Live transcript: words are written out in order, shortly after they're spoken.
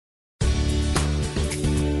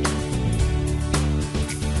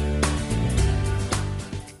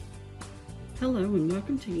and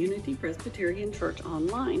welcome to Unity Presbyterian Church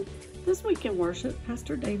Online. This week in worship,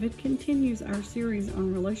 Pastor David continues our series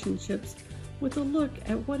on relationships with a look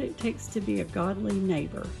at what it takes to be a godly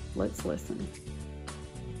neighbor. Let's listen.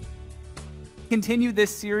 Continue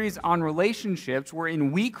this series on relationships. We're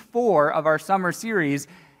in week 4 of our summer series,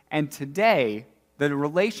 and today, the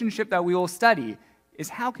relationship that we will study is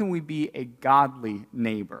how can we be a godly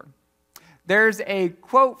neighbor? There's a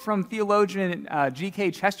quote from theologian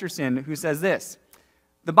G.K. Chesterton who says this: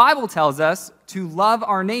 "The Bible tells us to love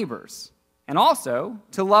our neighbors and also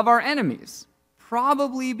to love our enemies,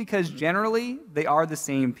 probably because generally they are the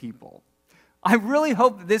same people." I really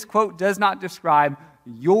hope that this quote does not describe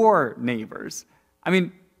your neighbors. I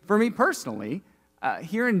mean, for me personally,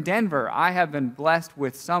 here in Denver, I have been blessed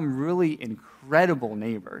with some really incredible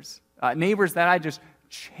neighbors, neighbors that I just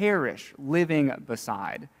cherish living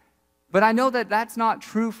beside. But I know that that's not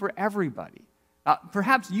true for everybody.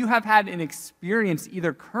 Perhaps you have had an experience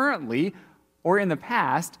either currently or in the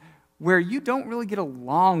past where you don't really get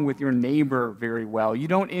along with your neighbor very well. You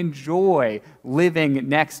don't enjoy living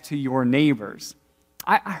next to your neighbors.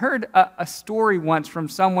 I heard a story once from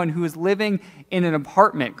someone who was living in an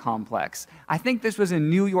apartment complex. I think this was in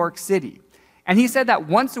New York City. And he said that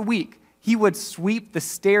once a week, he would sweep the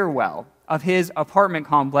stairwell of his apartment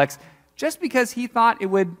complex just because he thought it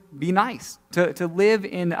would be nice to live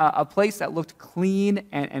in a place that looked clean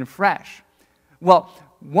and fresh. Well,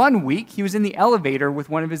 one week, he was in the elevator with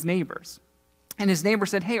one of his neighbors. And his neighbor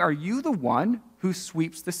said, "Hey, are you the one who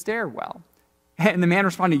sweeps the stairwell?" And the man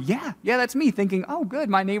responded, yeah, that's me," thinking, "Oh, good,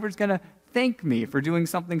 my neighbor's going to thank me for doing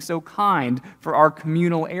something so kind for our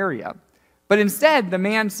communal area." But instead, the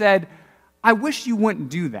man said, "I wish you wouldn't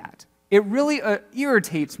do that. It really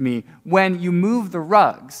irritates me when you move the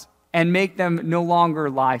rugs and make them no longer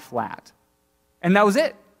lie flat." And that was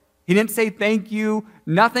it. He didn't say thank you,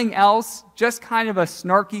 nothing else, just kind of a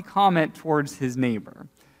snarky comment towards his neighbor.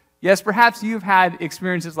 Yes, perhaps you've had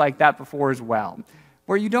experiences like that before as well,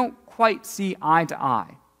 where you don't quite see eye to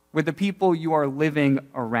eye with the people you are living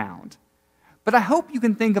around. But I hope you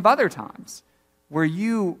can think of other times where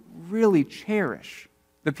you really cherish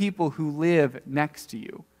the people who live next to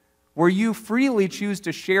you, where you freely choose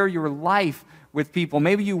to share your life with people.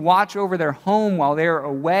 Maybe you watch over their home while they're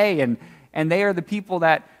away, and they are the people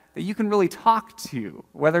that you can really talk to.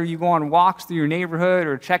 Whether you go on walks through your neighborhood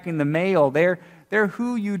or checking the mail, they're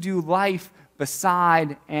who you do life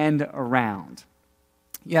beside and around.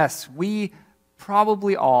 Yes, we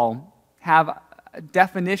probably all have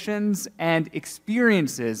definitions and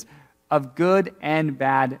experiences of good and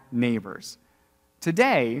bad neighbors.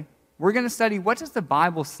 Today, we're going to study what does the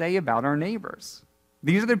Bible say about our neighbors.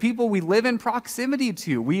 These are the people we live in proximity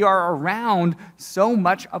to. We are around so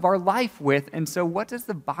much of our life with. And so what does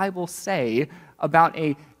the Bible say about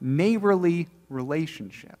a neighborly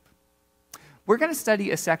relationship? We're going to study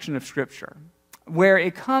a section of Scripture where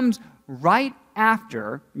it comes right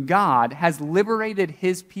after God has liberated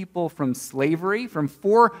his people from slavery, from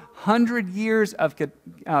 400 years of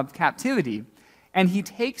captivity, and he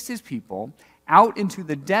takes his people out into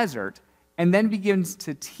the desert and then begins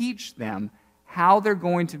to teach them how they're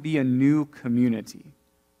going to be a new community.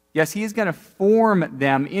 Yes, he is going to form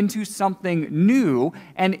them into something new,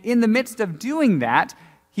 and in the midst of doing that,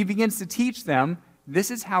 he begins to teach them, this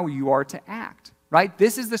is how you are to act, right?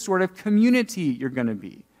 This is the sort of community you're going to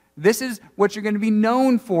be. This is what you're going to be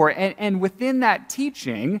known for, and within that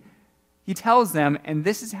teaching, he tells them, and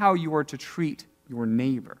this is how you are to treat your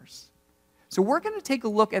neighbors. So we're going to take a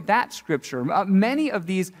look at that scripture. Many of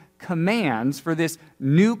these commands for this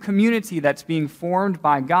new community that's being formed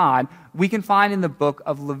by God, we can find in the book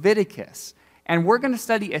of Leviticus. And we're going to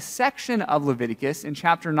study a section of Leviticus in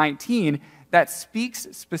chapter 19 that speaks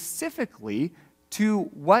specifically to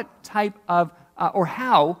what type of, or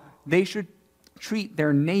how they should treat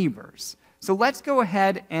their neighbors. So let's go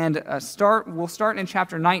ahead and start. We'll start in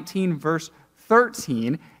chapter 19, verse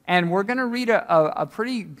 13. And we're going to read a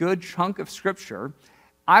pretty good chunk of Scripture.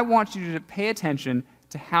 I want you to pay attention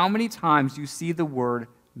to how many times you see the word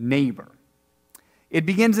neighbor. It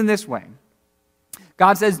begins in this way.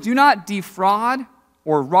 God says, "Do not defraud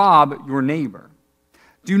or rob your neighbor.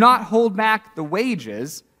 Do not hold back the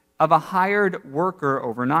wages of a hired worker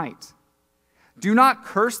overnight. Do not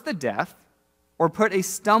curse the deaf or put a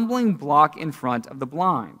stumbling block in front of the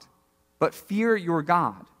blind, but fear your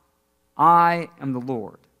God. I am the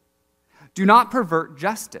Lord. Do not pervert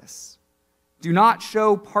justice. Do not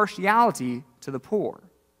show partiality to the poor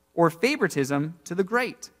or favoritism to the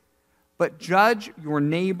great, but judge your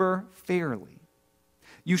neighbor fairly.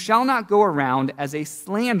 You shall not go around as a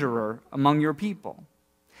slanderer among your people,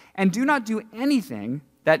 and do not do anything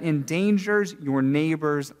that endangers your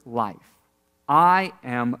neighbor's life. I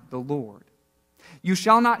am the Lord. You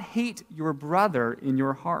shall not hate your brother in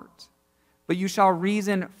your heart, but you shall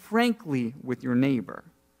reason frankly with your neighbor,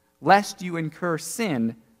 lest you incur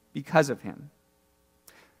sin because of him.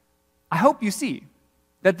 I hope you see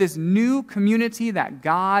that this new community that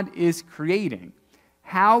God is creating,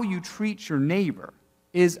 how you treat your neighbor,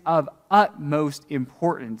 is of utmost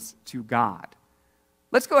importance to God.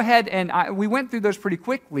 Let's go ahead and we went through those pretty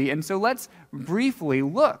quickly, and so let's briefly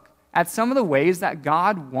look at some of the ways that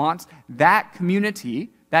God wants that community,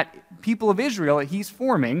 that people of Israel that he's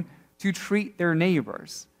forming, to treat their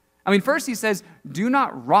neighbors. I mean, first he says, do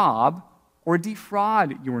not rob or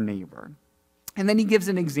defraud your neighbor. And then he gives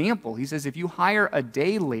an example. He says, if you hire a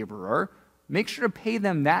day laborer, make sure to pay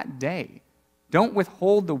them that day. Don't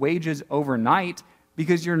withhold the wages overnight,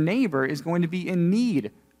 because your neighbor is going to be in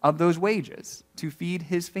need of those wages to feed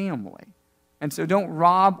his family. And so don't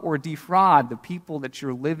rob or defraud the people that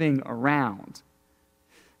you're living around.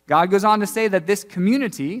 God goes on to say that this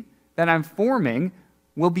community that I'm forming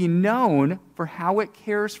will be known for how it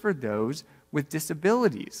cares for those with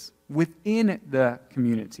disabilities within the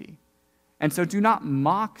community. And so do not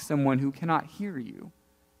mock someone who cannot hear you.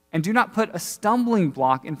 And do not put a stumbling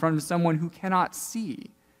block in front of someone who cannot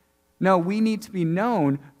see. No, we need to be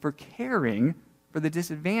known for caring for the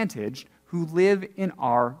disadvantaged who live in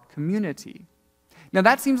our community. Now,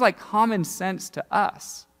 that seems like common sense to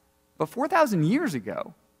us, but 4,000 years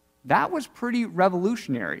ago, that was pretty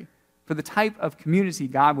revolutionary for the type of community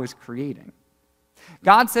God was creating.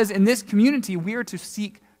 God says in this community, we are to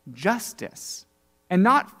seek justice and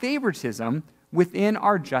not favoritism within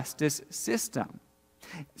our justice system,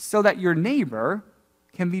 so that your neighbor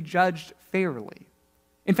can be judged fairly.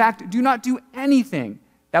 In fact, do not do anything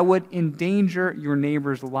that would endanger your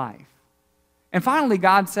neighbor's life. And finally,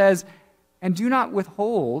 God says, and do not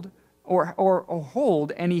withhold or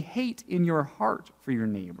hold any hate in your heart for your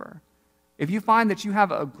neighbor. If you find that you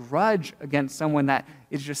have a grudge against someone that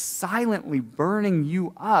is just silently burning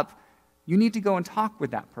you up, you need to go and talk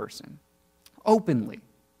with that person openly,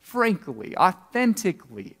 frankly,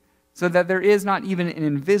 authentically, so that there is not even an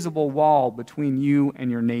invisible wall between you and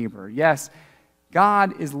your neighbor. Yes,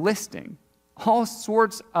 God is listing all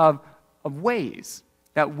sorts of ways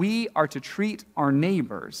that we are to treat our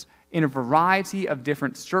neighbors in a variety of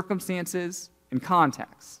different circumstances and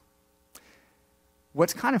contexts.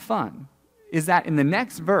 What's kind of fun is that in the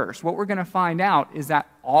next verse, what we're going to find out is that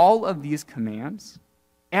all of these commands,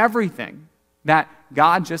 everything that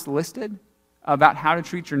God just listed about how to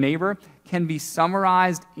treat your neighbor, can be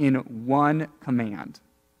summarized in one command.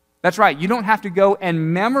 That's right, you don't have to go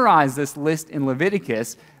and memorize this list in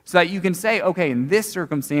Leviticus so that you can say, okay, in this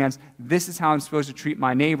circumstance, this is how I'm supposed to treat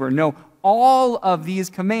my neighbor. No, all of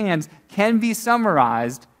these commands can be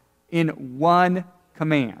summarized in one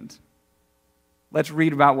command. Let's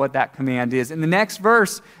read about what that command is. In the next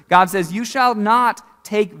verse, God says, you shall not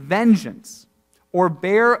take vengeance or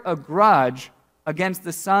bear a grudge against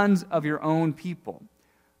the sons of your own people,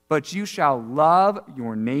 but you shall love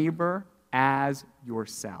your neighbor as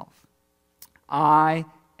yourself. I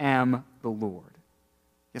am the Lord.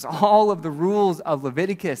 Yes, all of the rules of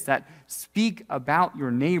Leviticus that speak about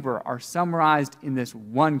your neighbor are summarized in this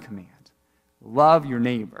one command. Love your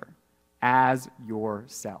neighbor as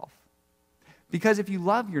yourself. Because if you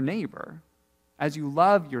love your neighbor as you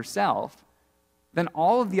love yourself, then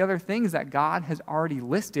all of the other things that God has already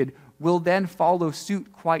listed will then follow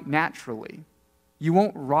suit quite naturally. You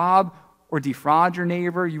won't rob or defraud your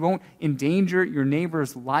neighbor. You won't endanger your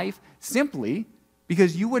neighbor's life simply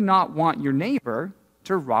because you would not want your neighbor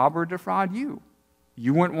to rob or defraud you.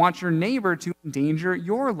 You wouldn't want your neighbor to endanger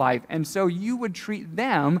your life, and so you would treat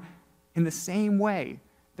them in the same way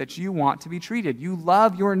that you want to be treated. You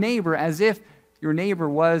love your neighbor as if your neighbor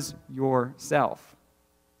was yourself.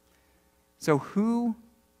 So who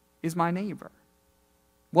is my neighbor?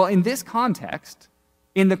 Well, in this context,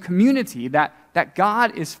 in the community that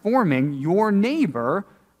God is forming, your neighbor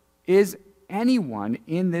is anyone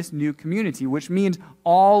in this new community, which means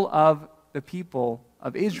all of the people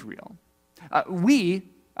of Israel. At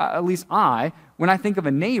least I, when I think of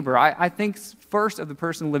a neighbor, I think first of the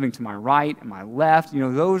person living to my right and my left.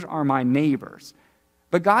 Those are my neighbors.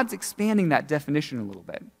 But God's expanding that definition a little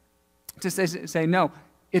bit to say no,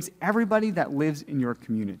 it's everybody that lives in your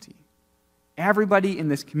community. Everybody in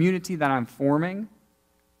this community that I'm forming,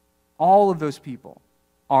 all of those people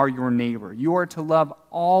are your neighbor. You are to love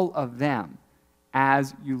all of them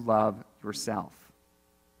as you love yourself.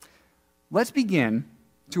 Let's begin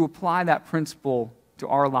to apply that principle to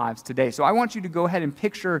our lives today. So I want you to go ahead and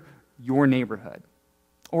picture your neighborhood.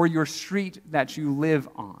 or your street that you live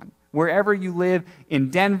on? Wherever you live in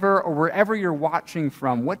Denver or wherever you're watching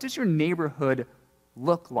from, what does your neighborhood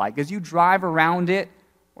look like? As you drive around it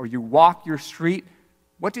or you walk your street,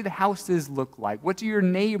 what do the houses look like? What do your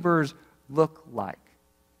neighbors look like?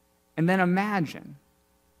 And then imagine,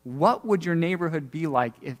 what would your neighborhood be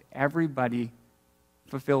like if everybody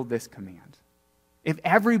fulfilled this command? If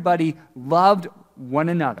everybody loved one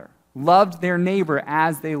another, loved their neighbor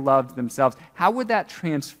as they loved themselves, how would that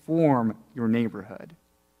transform your neighborhood?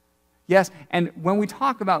 Yes, and when we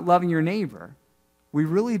talk about loving your neighbor, we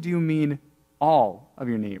really do mean all of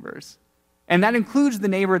your neighbors. And that includes the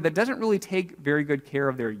neighbor that doesn't really take very good care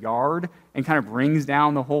of their yard and kind of brings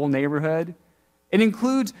down the whole neighborhood. It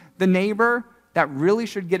includes the neighbor that really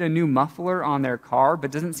should get a new muffler on their car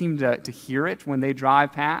but doesn't seem to hear it when they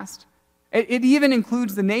drive past. It even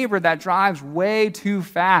includes the neighbor that drives way too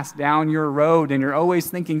fast down your road and you're always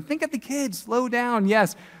thinking, think of the kids, slow down.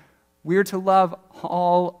 Yes, we're to love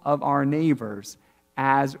all of our neighbors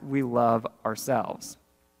as we love ourselves.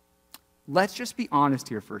 Let's just be honest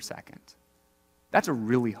here for a second. That's a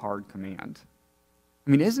really hard command. I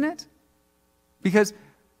mean, isn't it? Because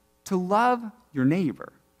to love your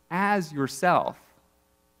neighbor as yourself,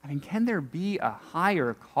 I mean, can there be a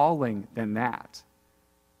higher calling than that?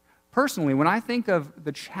 Personally, when I think of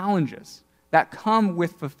the challenges that come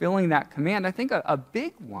with fulfilling that command, I think a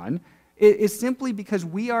big one is simply because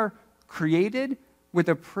we are created with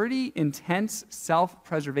a pretty intense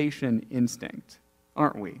self-preservation instinct,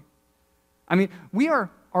 aren't we? I mean, we are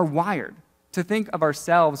wired to think of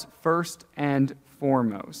ourselves first and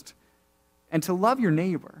foremost. And to love your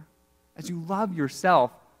neighbor as you love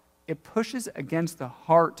yourself, it pushes against the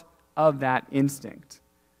heart of that instinct.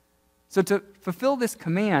 So to fulfill this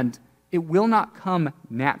command, it will not come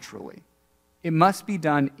naturally. It must be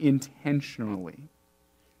done intentionally.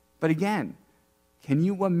 But again, can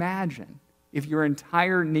you imagine if your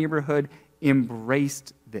entire neighborhood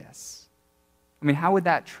embraced this? I mean, how would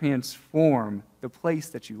that transform the place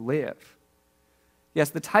that you live? Yes,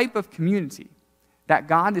 the type of community that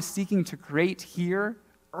God is seeking to create here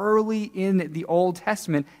early in the Old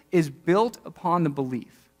Testament is built upon the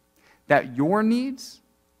belief that your needs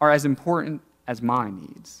are as important as my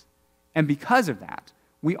needs. And because of that,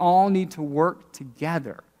 we all need to work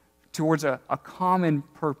together towards a common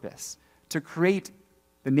purpose to create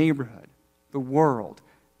the neighborhood, the world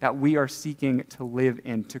that we are seeking to live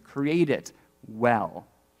in, to create it well.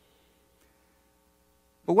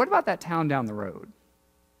 But what about that town down the road?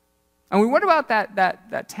 I mean, what about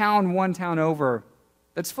that town, one town over,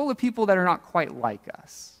 that's full of people that are not quite like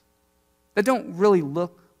us, that don't really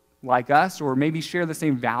look like us or maybe share the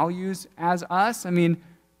same values as us? I mean,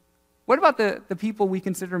 what about the people we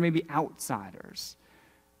consider maybe outsiders,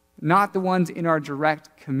 not the ones in our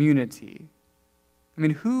direct community? I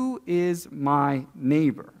mean, who is my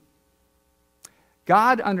neighbor?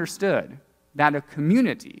 God understood that a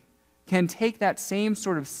community can take that same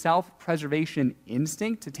sort of self-preservation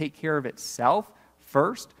instinct to take care of itself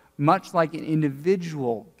first, much like an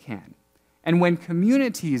individual can. And when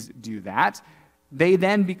communities do that, they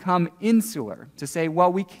then become insular to say,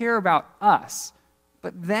 well, we care about us,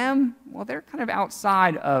 but them, well, they're kind of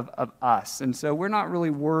outside of us, and so we're not really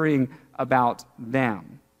worrying about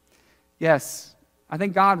them. Yes, I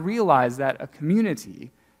think God realized that a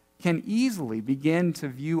community can easily begin to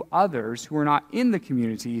view others who are not in the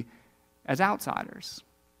community as outsiders.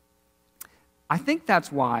 I think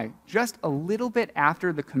that's why just a little bit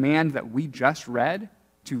after the command that we just read,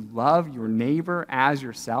 to love your neighbor as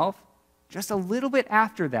yourself, just a little bit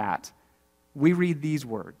after that, we read these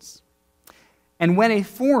words. And when a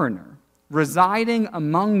foreigner residing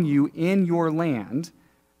among you in your land,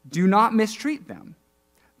 do not mistreat them.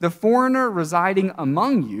 The foreigner residing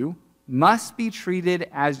among you must be treated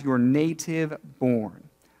as your native born.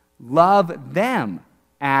 Love them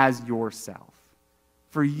as yourself.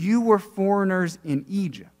 For you were foreigners in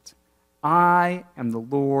Egypt. I am the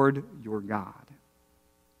Lord your God.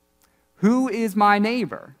 Who is my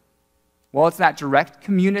neighbor? Well, it's that direct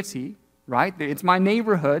community, right? It's my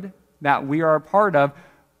neighborhood that we are a part of,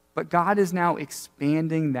 but God is now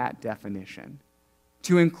expanding that definition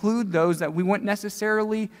to include those that we wouldn't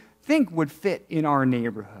necessarily think would fit in our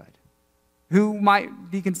neighborhood, who might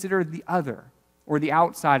be considered the other or the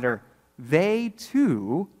outsider. They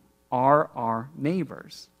too are our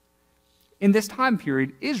neighbors. In this time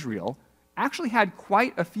period, Israel actually had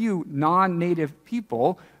quite a few non-native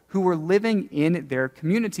people who were living in their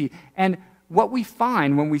community. And what we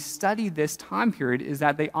find when we study this time period is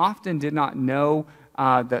that they often did not know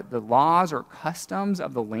the laws or customs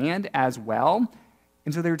of the land as well.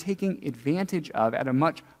 And so they were taking advantage of, at a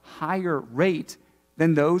much higher rate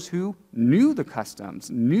than those who knew the customs,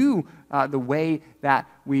 knew the way that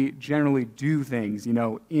we generally do things,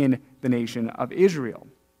 in the nation of Israel.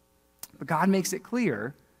 But God makes it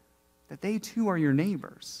clear that they too are your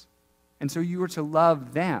neighbors. And so you are to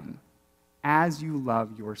love them as you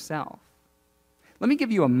love yourself. Let me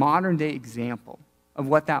give you a modern-day example of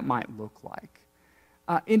what that might look like.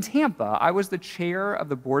 In Tampa, I was the chair of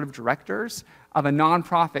the board of directors of a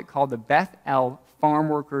nonprofit called the Beth El Farm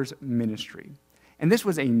Workers Ministry. And this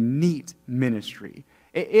was a neat ministry.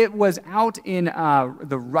 It was out in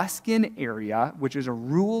the Ruskin area, which is a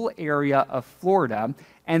rural area of Florida,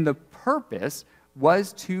 and the purpose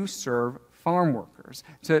was to serve farm workers,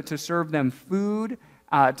 to serve them food,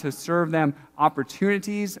 to serve them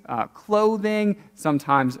opportunities, clothing,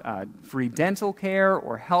 sometimes free dental care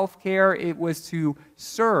or health care. It was to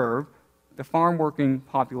serve the farm working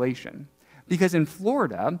population. Because in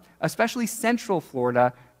Florida, especially central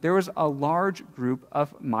Florida, there was a large group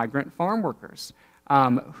of migrant farm workers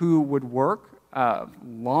who would work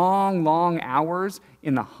long, long hours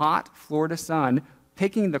in the hot Florida sun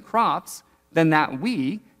picking the crops than that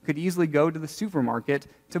we could easily go to the supermarket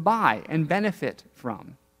to buy and benefit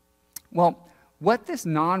from. Well, what this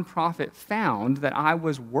nonprofit found that I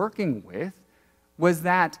was working with was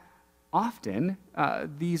that often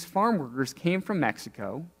these farm workers came from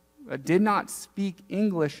Mexico, did not speak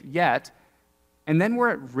English yet, and then were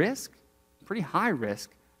at risk, pretty high risk,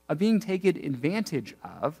 of being taken advantage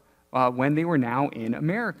of when they were now in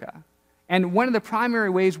America. And one of the primary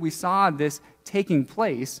ways we saw this taking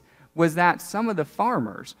place was that some of the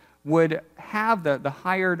farmers would have the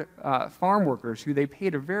hired farm workers who they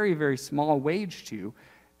paid a very, very small wage to,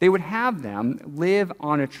 they would have them live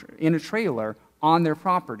in a trailer on their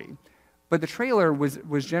property. But the trailer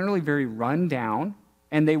was generally very run down,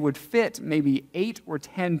 and they would fit maybe 8 or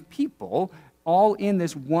 10 people all in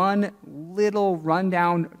this one little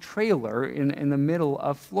rundown trailer in the middle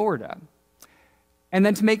of Florida. And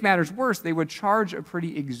then to make matters worse, they would charge a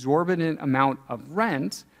pretty exorbitant amount of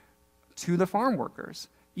rent to the farm workers,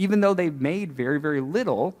 even though they made very, very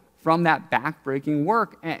little from that back-breaking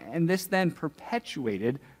work. And this then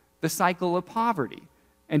perpetuated the cycle of poverty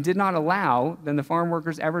and did not allow then the farm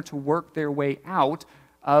workers ever to work their way out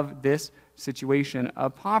of this situation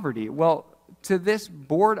of poverty. Well, to this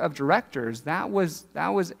board of directors, that was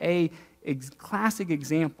a classic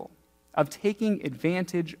example of taking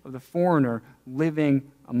advantage of the foreigner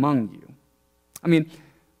living among you. I mean,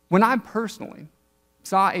 when I personally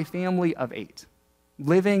saw a family of 8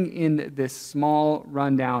 living in this small,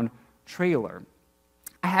 rundown trailer,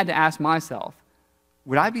 I had to ask myself,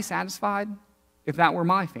 would I be satisfied if that were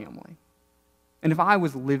my family? And if I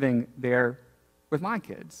was living there with my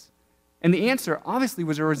kids? And the answer obviously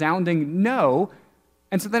was a resounding no.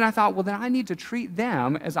 And so then I thought, well, then I need to treat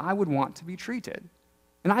them as I would want to be treated.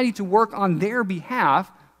 And I need to work on their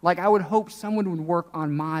behalf like I would hope someone would work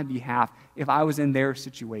on my behalf if I was in their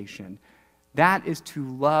situation. That is to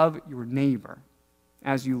love your neighbor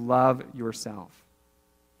as you love yourself.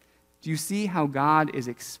 Do you see how God is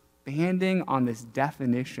expanding on this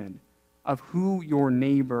definition of who your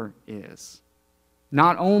neighbor is?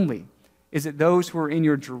 Not only is it those who are in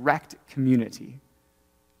your direct community,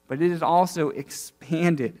 but it is also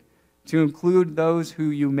expanded to include those who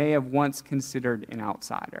you may have once considered an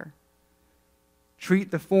outsider.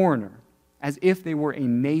 Treat the foreigner as if they were a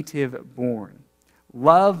native born.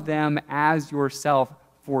 Love them as yourself,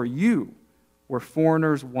 for you were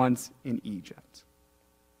foreigners once in Egypt.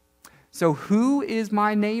 So who is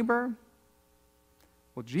my neighbor?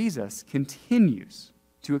 Well, Jesus continues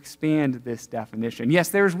to expand this definition. Yes,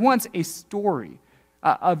 there's once a story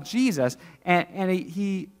of Jesus, and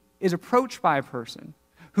he is approached by a person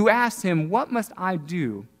who asks him, "What must I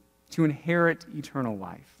do to inherit eternal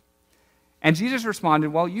life?" And Jesus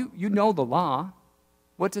responded, "Well, you know the law.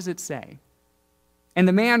 What does it say?" And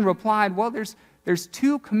the man replied, "Well, there's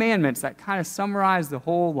 2 commandments that kind of summarize the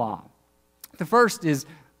whole law. The first is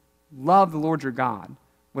love the Lord your God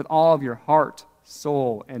with all of your heart,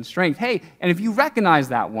 soul, and strength." Hey, and if you recognize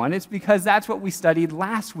that one, it's because that's what we studied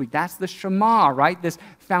last week. That's the Shema, right? This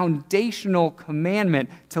foundational commandment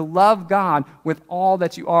to love God with all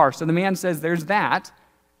that you are. So the man says there's that.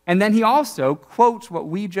 And then he also quotes what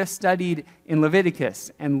we just studied in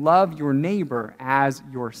Leviticus, and love your neighbor as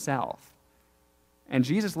yourself. And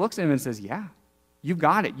Jesus looks at him and says, yeah, you've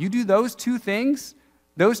got it. You do those 2 things,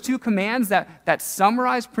 those 2 commands that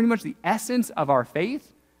summarize pretty much the essence of our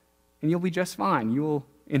faith, and you'll be just fine. You will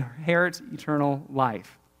inherit eternal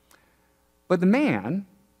life. But the man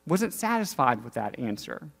wasn't satisfied with that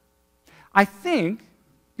answer. I think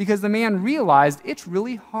because the man realized it's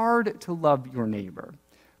really hard to love your neighbor.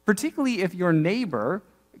 particularly if your neighbor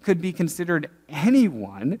could be considered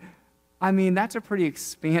anyone. I mean, that's a pretty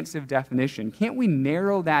expansive definition. Can't we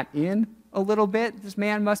narrow that in a little bit, this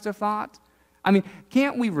man must have thought? I mean,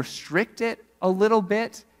 can't we restrict it a little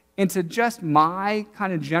bit into just my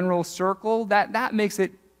kind of general circle? That makes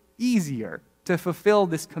it easier to fulfill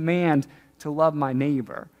this command to love my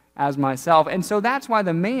neighbor as myself. And so that's why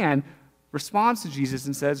the man responds to Jesus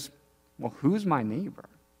and says, well, who's my neighbor?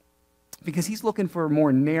 Because he's looking for a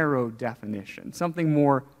more narrow definition, something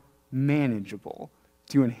more manageable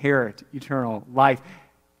to inherit eternal life.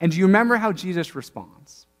 And do you remember how Jesus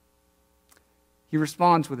responds? He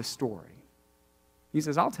responds with a story. He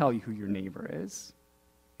says, I'll tell you who your neighbor is.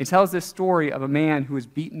 He tells this story of a man who was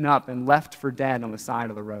beaten up and left for dead on the side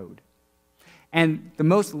of the road. And the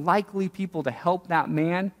most likely people to help that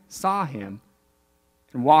man saw him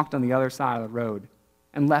and walked on the other side of the road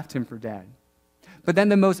and left him for dead. But then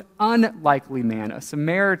the most unlikely man, a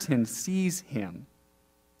Samaritan, sees him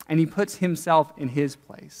and he puts himself in his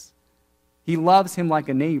place. He loves him like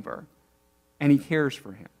a neighbor and he cares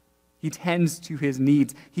for him. He tends to his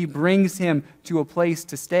needs. He brings him to a place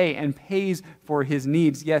to stay and pays for his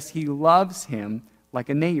needs. Yes, he loves him like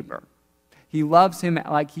a neighbor. He loves him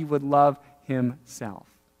like he would love himself.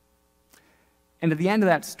 And at the end of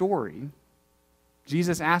that story,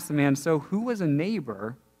 Jesus asked the man, so who was a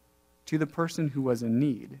neighbor to the person who was in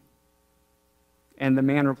need? And the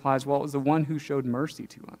man replies, well, it was the one who showed mercy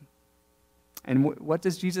to him. And what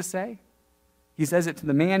does Jesus say? He says it to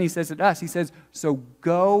the man, he says it to us. He says, so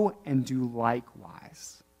go and do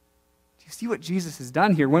likewise. Do you see what Jesus has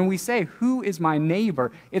done here? When we say, who is my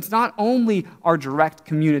neighbor? It's not only our direct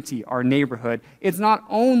community, our neighborhood. It's not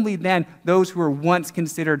only then those who were once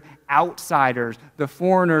considered outsiders, the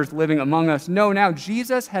foreigners living among us. No, now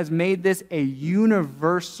Jesus has made this a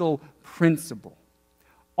universal principle.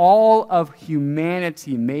 All of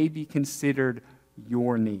humanity may be considered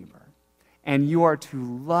your neighbor. And you are to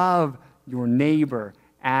love your neighbor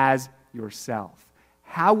as yourself.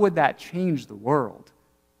 How would that change the world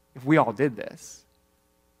if we all did this?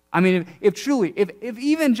 I mean, if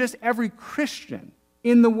even just every Christian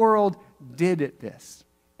in the world did this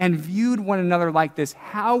and viewed one another like this,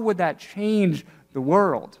 how would that change the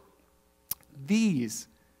world?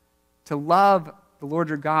 To love the Lord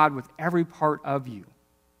your God with every part of you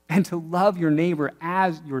and to love your neighbor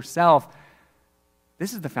as yourself,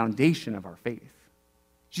 this is the foundation of our faith.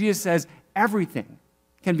 Jesus says everything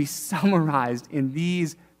can be summarized in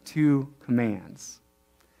these two commands.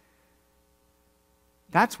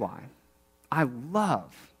 That's why I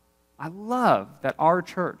love that our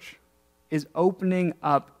church is opening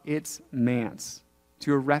up its manse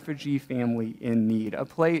to a refugee family in need, a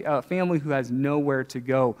family who has nowhere to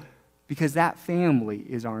go, because that family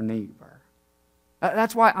is our neighbor.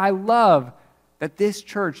 That's why I love that this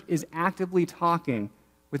church is actively talking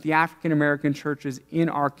with the African American churches in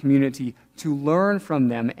our community to learn from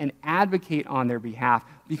them and advocate on their behalf,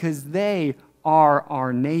 because they are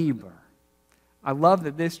our neighbor. I love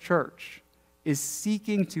that this church is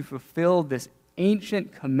seeking to fulfill this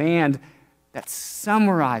ancient command that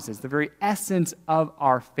summarizes the very essence of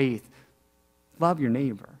our faith. Love your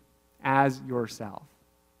neighbor as yourself.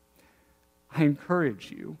 I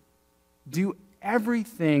encourage you, do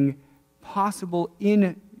everything possible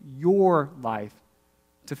in your life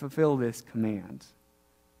to fulfill this command.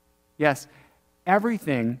 Yes,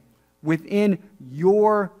 everything within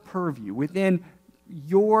your purview, within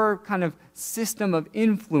your kind of system of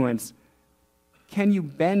influence, can you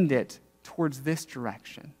bend it towards this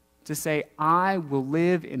direction? To say, I will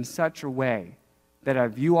live in such a way that I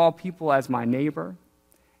view all people as my neighbor,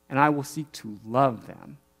 and I will seek to love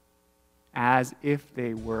them as if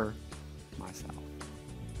they were myself.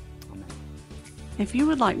 Amen. If you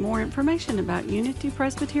would like more information about Unity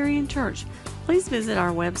Presbyterian Church, please visit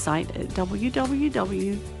our website at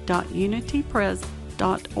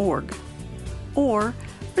www.unitypres.org or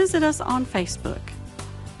visit us on Facebook.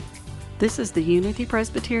 This is the Unity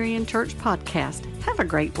Presbyterian Church podcast. Have a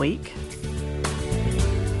great week.